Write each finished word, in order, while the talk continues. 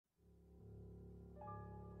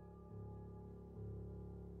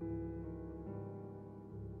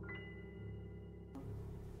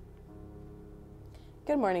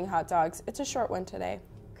Good morning, hot dogs. It's a short one today.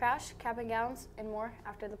 Crash, cap and gowns, and more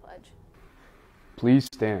after the pledge. Please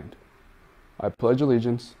stand. I pledge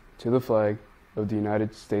allegiance to the flag of the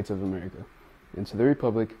United States of America and to the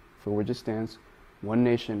republic for which it stands, one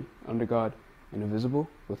nation, under God, indivisible,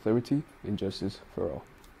 with liberty and justice for all.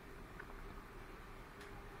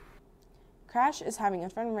 Crash is having a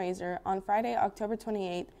fundraiser on Friday, October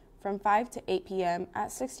 28th from 5 to 8 p.m.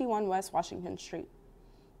 at 61 West Washington Street.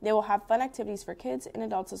 They will have fun activities for kids and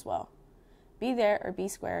adults as well. Be there or be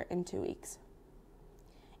square in 2 weeks.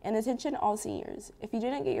 And attention all seniors, if you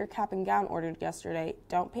didn't get your cap and gown ordered yesterday,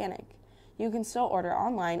 don't panic. You can still order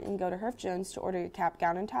online and go to Herff Jones to order your cap,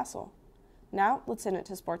 gown, and tassel. Now, let's send it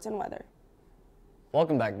to sports and weather.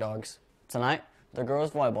 Welcome back, dogs. Tonight, the girls'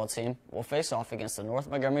 volleyball team will face off against the North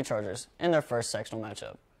Montgomery Chargers in their first sectional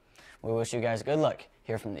matchup. We wish you guys good luck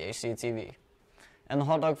here from the HDTV. And the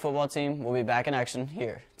hot dog football team will be back in action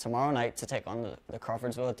here tomorrow night to take on the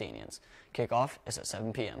Crawfordsville Athenians. Kickoff is at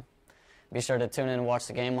 7 p.m. Be sure to tune in and watch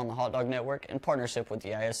the game on the Hot Dog Network in partnership with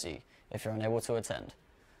the ISC if you're unable to attend.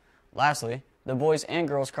 Lastly, the boys and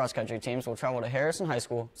girls cross-country teams will travel to Harrison High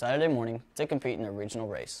School Saturday morning to compete in a regional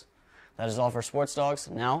race. That is all for Sports Dogs.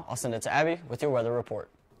 Now, I'll send it to Abby with your weather report.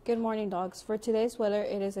 Good morning, dogs. For today's weather,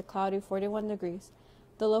 it is a cloudy 41 degrees.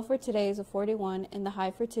 The low for today is a 41, and the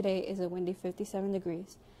high for today is a windy 57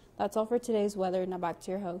 degrees. That's all for today's weather. Now back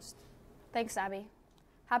to your host. Thanks, Abby.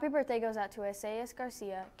 Happy birthday goes out to Isaias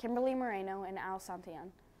Garcia, Kimberly Moreno, and Al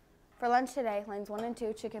Santillan. For lunch today, lanes 1 and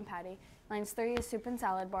 2, chicken patty, lanes 3 is soup and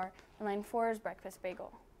salad bar, and lane 4 is breakfast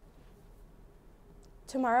bagel.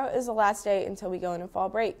 Tomorrow is the last day until we go into fall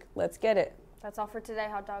break. Let's get it. That's all for today,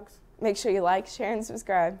 hot dogs. Make sure you like, share, and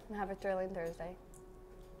subscribe. And have a thrilling Thursday.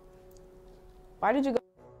 Why did you go